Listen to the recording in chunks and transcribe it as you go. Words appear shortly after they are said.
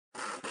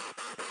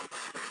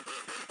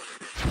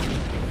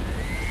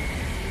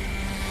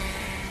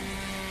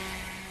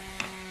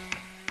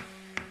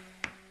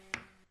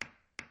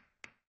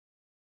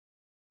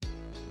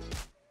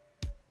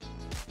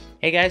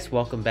Hey guys,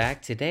 welcome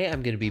back. Today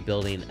I'm going to be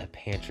building a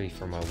pantry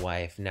for my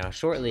wife. Now,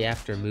 shortly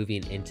after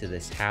moving into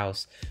this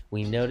house,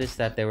 we noticed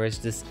that there was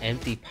this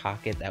empty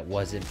pocket that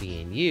wasn't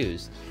being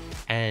used.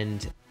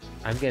 And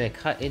I'm going to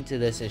cut into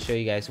this and show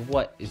you guys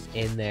what is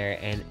in there.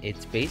 And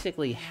it's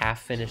basically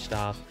half finished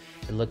off.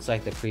 It looks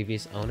like the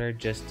previous owner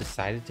just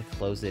decided to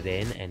close it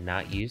in and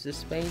not use the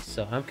space.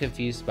 So I'm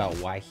confused about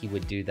why he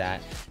would do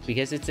that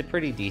because it's a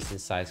pretty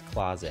decent sized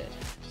closet.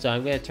 So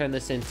I'm going to turn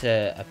this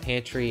into a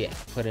pantry,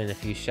 put in a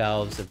few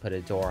shelves and put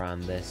a door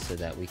on this so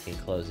that we can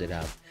close it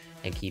up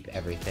and keep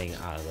everything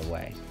out of the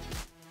way.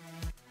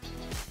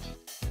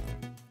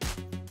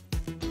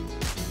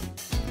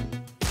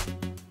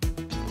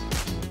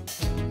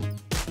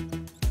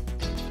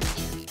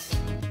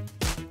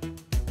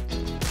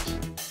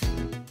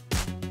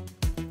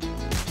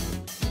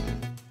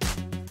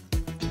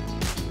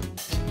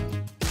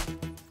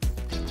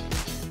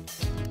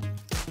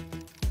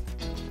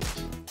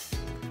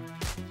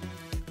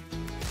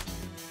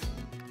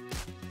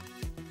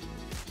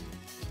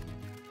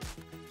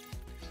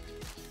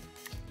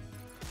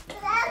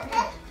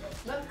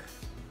 Look.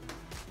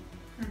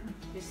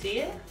 You see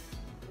it?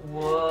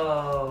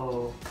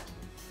 Whoa.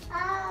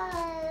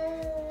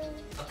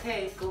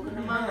 Okay, go to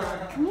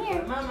mama. Come here.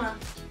 Go to mama.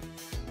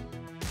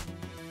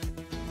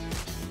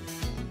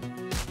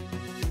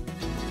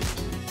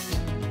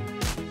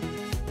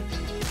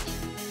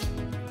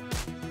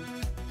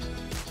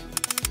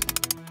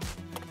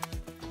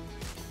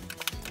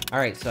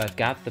 Alright, so I've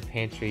got the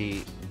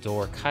pantry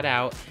door cut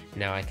out.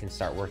 Now I can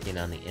start working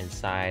on the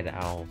inside.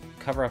 I'll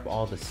cover up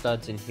all the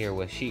studs in here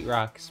with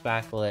sheetrock,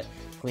 spackle it,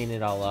 clean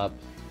it all up.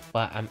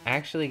 But I'm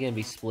actually going to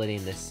be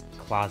splitting this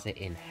closet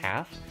in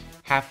half.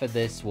 Half of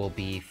this will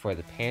be for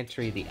the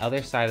pantry. The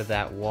other side of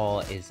that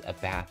wall is a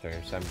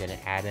bathroom. So I'm going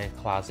to add in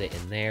a closet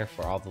in there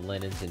for all the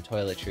linens and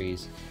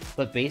toiletries.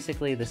 But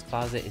basically this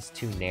closet is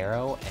too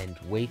narrow and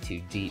way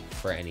too deep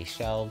for any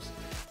shelves.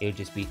 It would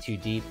just be too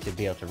deep to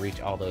be able to reach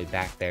all the way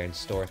back there and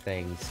store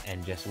things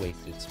and just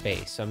wasted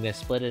space. So I'm going to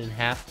split it in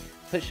half,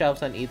 put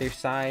shelves on either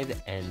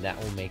side, and that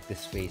will make the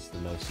space the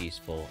most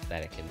useful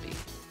that it can be.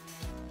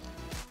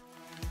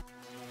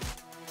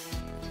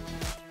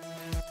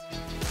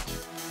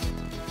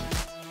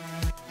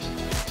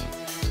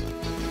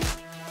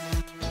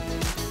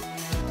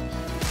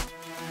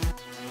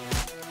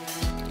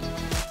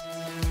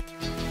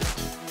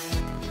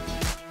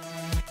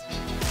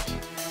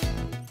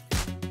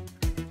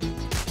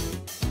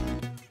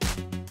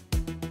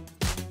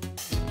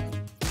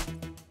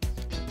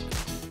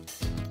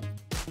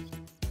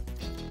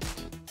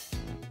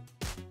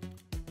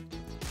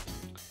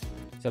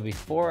 So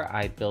before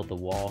I build the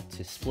wall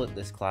to split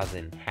this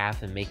closet in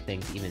half and make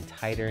things even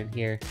tighter in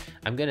here,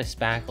 I'm going to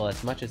spackle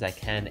as much as I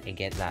can and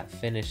get that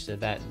finished so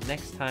that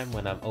next time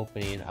when I'm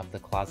opening up the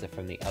closet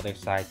from the other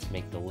side to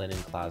make the linen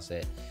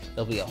closet,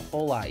 it'll be a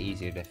whole lot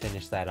easier to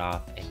finish that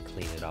off and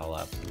clean it all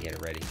up and get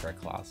it ready for a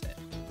closet.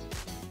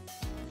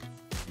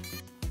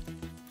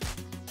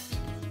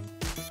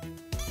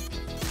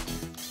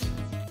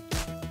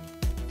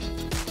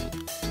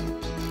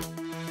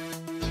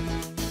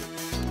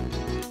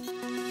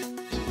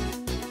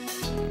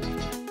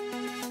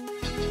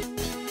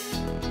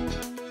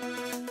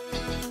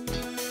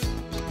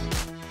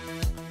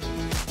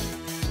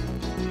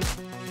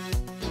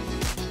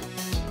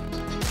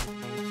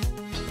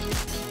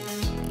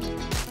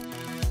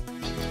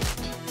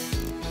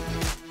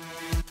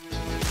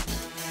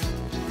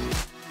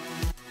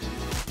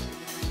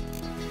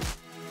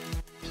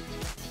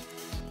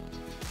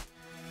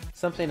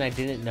 Something I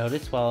didn't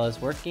notice while I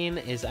was working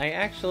is I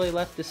actually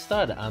left a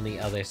stud on the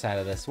other side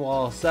of this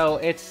wall, so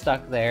it's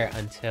stuck there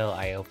until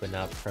I open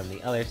up from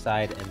the other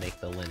side and make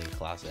the linen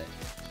closet.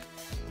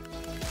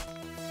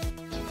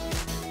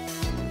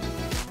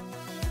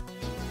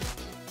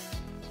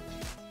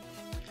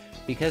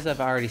 Because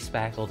I've already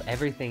spackled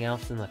everything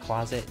else in the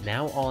closet,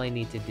 now all I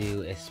need to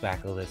do is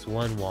spackle this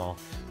one wall,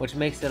 which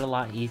makes it a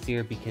lot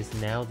easier because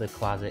now the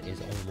closet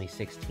is only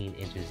 16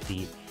 inches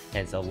deep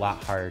and it's a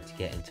lot harder to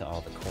get into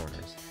all the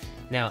corners.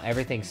 Now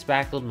everything's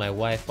spackled. My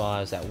wife, while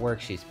I was at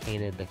work, she's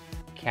painted the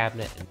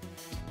cabinet and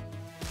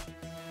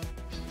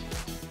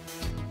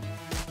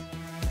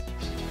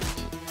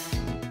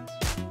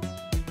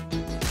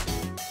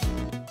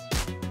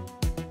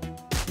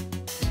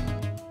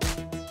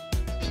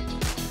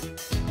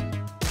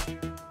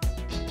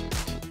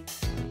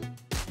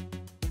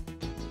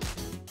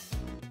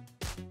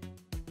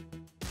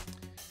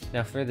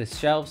now for the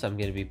shelves, I'm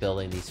going to be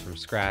building these from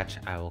scratch.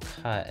 I will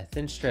cut a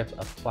thin strip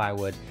of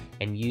plywood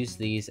and use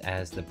these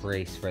as the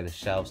brace for the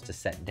shelves to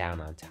set down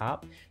on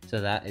top.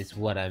 So that is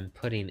what I'm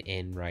putting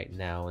in right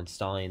now,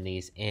 installing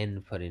these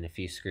in, putting a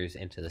few screws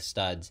into the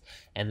studs,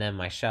 and then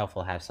my shelf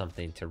will have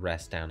something to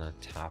rest down on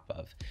top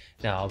of.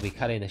 Now I'll be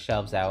cutting the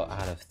shelves out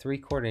of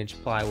 3/4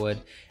 inch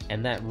plywood,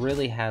 and that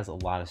really has a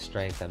lot of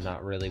strength. I'm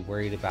not really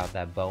worried about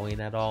that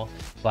bowing at all,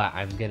 but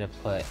I'm gonna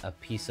put a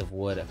piece of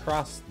wood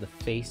across the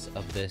face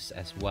of this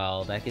as well.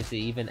 That gives it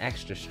even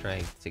extra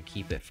strength to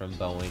keep it from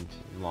bowing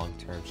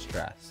long-term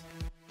stress.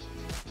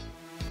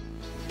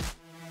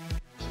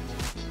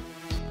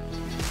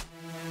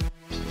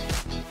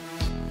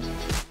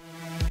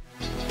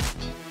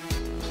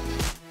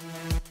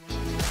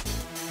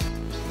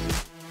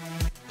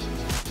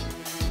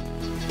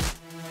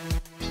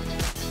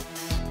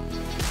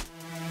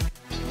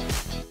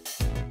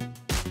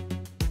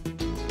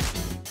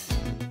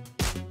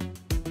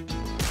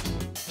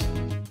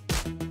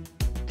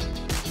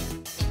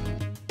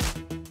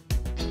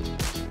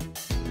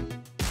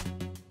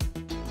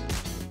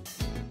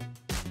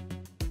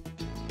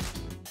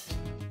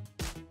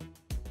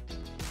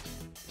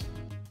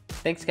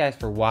 Thanks guys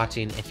for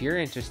watching. If you're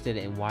interested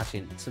in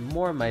watching some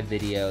more of my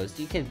videos,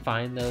 you can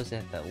find those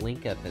at the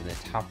link up in the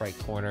top right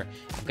corner.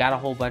 I've got a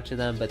whole bunch of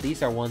them, but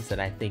these are ones that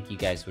I think you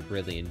guys would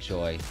really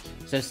enjoy.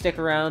 So stick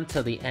around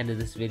till the end of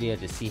this video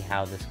to see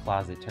how this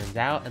closet turns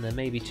out, and then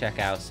maybe check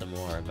out some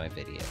more of my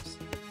videos.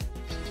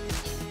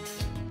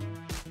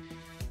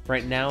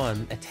 Right now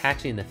I'm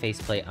attaching the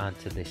faceplate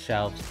onto the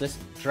shelves. This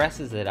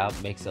dresses it up,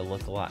 makes it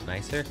look a lot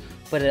nicer,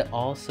 but it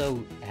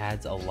also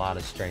adds a lot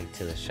of strength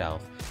to the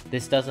shelf.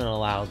 This doesn't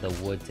allow the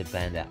wood to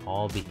bend at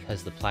all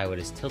because the plywood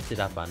is tilted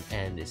up on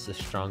end. It's the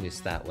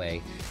strongest that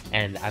way,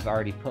 and I've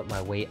already put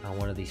my weight on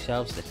one of these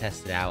shelves to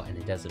test it out, and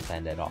it doesn't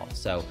bend at all.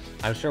 So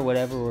I'm sure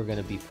whatever we're going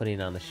to be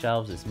putting on the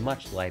shelves is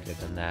much lighter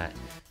than that,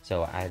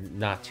 so I'm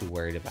not too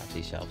worried about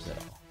these shelves at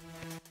all.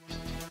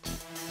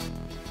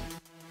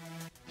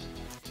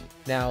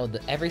 Now,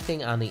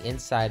 everything on the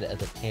inside of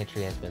the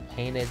pantry has been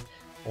painted.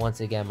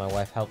 Once again, my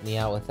wife helped me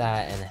out with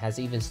that and has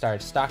even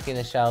started stocking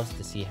the shelves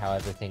to see how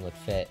everything would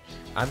fit.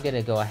 I'm going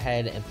to go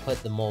ahead and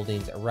put the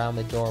moldings around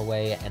the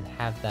doorway and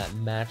have that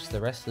match the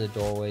rest of the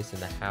doorways in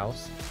the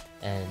house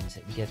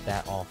and get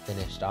that all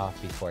finished off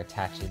before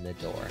attaching the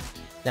door.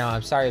 Now,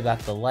 I'm sorry about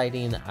the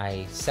lighting.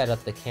 I set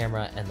up the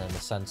camera and then the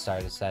sun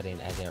started setting.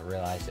 I didn't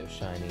realize it was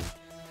shining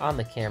on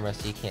the camera,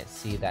 so you can't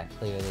see that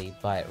clearly,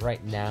 but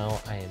right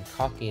now I am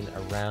caulking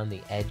around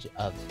the edge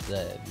of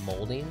the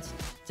moldings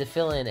to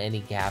fill in any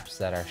gaps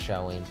that are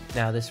showing.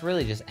 Now this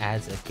really just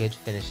adds a good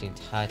finishing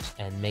touch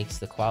and makes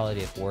the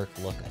quality of work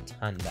look a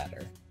ton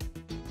better.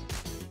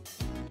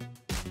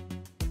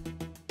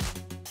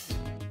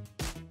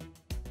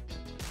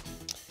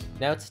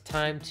 Now it's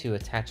time to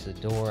attach the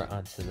door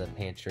onto the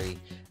pantry.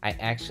 I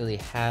actually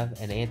have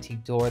an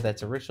antique door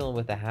that's original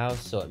with the house,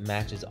 so it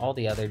matches all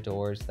the other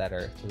doors that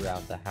are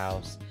throughout the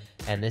house.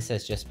 And this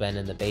has just been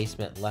in the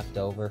basement left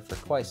over for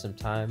quite some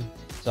time.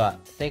 So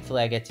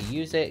thankfully I get to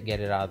use it,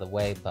 get it out of the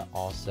way, but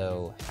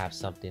also have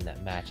something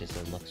that matches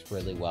and looks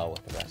really well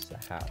with the rest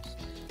of the house.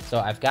 So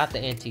I've got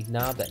the antique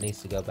knob that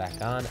needs to go back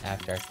on.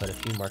 After I put a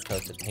few more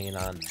coats of paint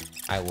on,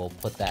 I will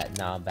put that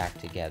knob back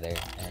together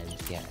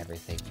and get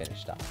everything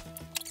finished off.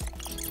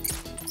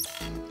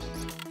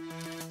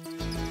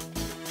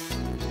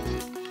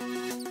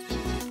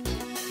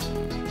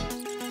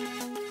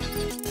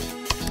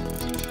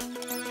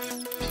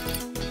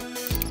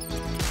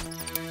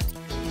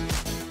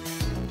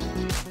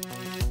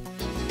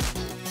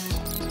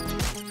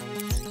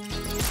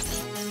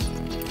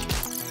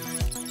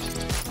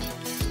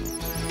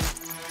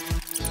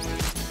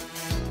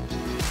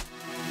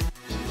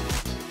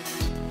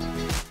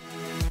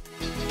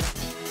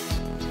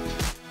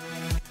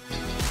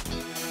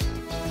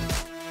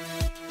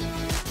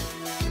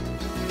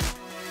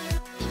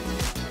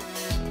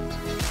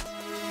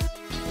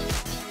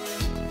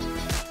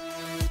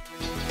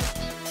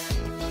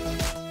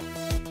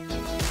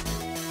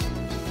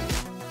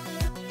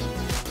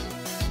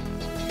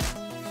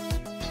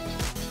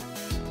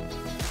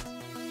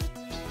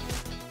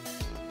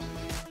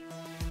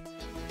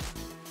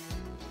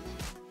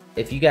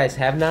 If you guys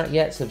have not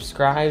yet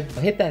subscribed,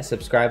 hit that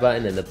subscribe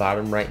button in the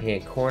bottom right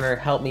hand corner.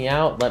 Help me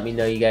out, let me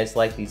know you guys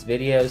like these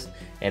videos,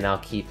 and I'll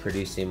keep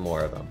producing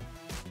more of them.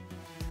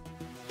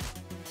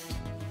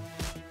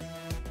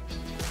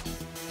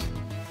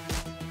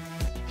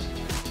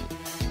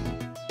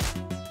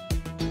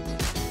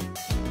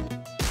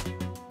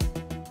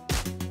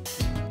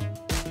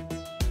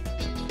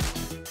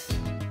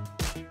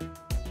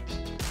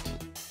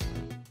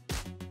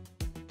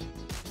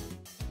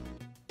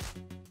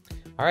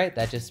 Alright,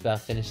 that just about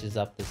finishes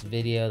up this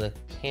video. The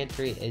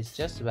pantry is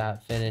just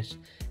about finished.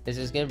 This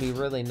is going to be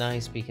really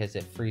nice because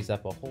it frees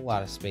up a whole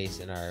lot of space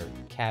in our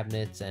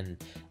cabinets, and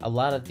a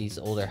lot of these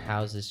older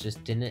houses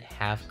just didn't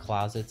have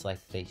closets like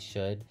they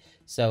should.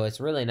 So it's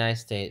really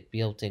nice to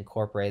be able to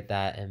incorporate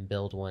that and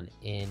build one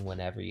in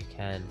whenever you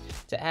can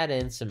to add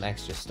in some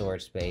extra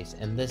storage space.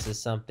 And this is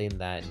something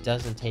that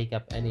doesn't take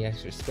up any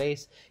extra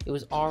space. It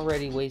was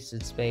already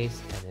wasted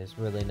space, and it's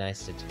really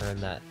nice to turn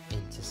that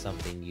into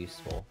something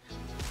useful.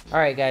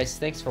 Alright guys,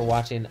 thanks for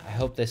watching. I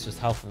hope this was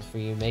helpful for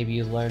you. Maybe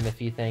you learned a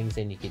few things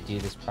and you could do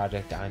this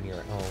project on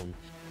your own.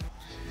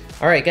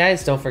 Alright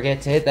guys, don't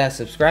forget to hit that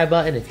subscribe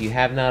button if you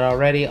have not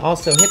already.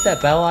 Also hit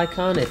that bell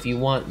icon if you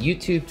want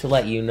YouTube to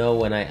let you know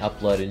when I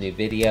upload a new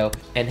video.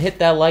 And hit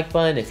that like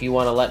button if you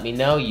want to let me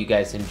know you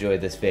guys enjoyed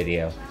this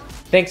video.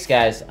 Thanks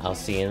guys, I'll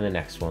see you in the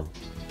next one.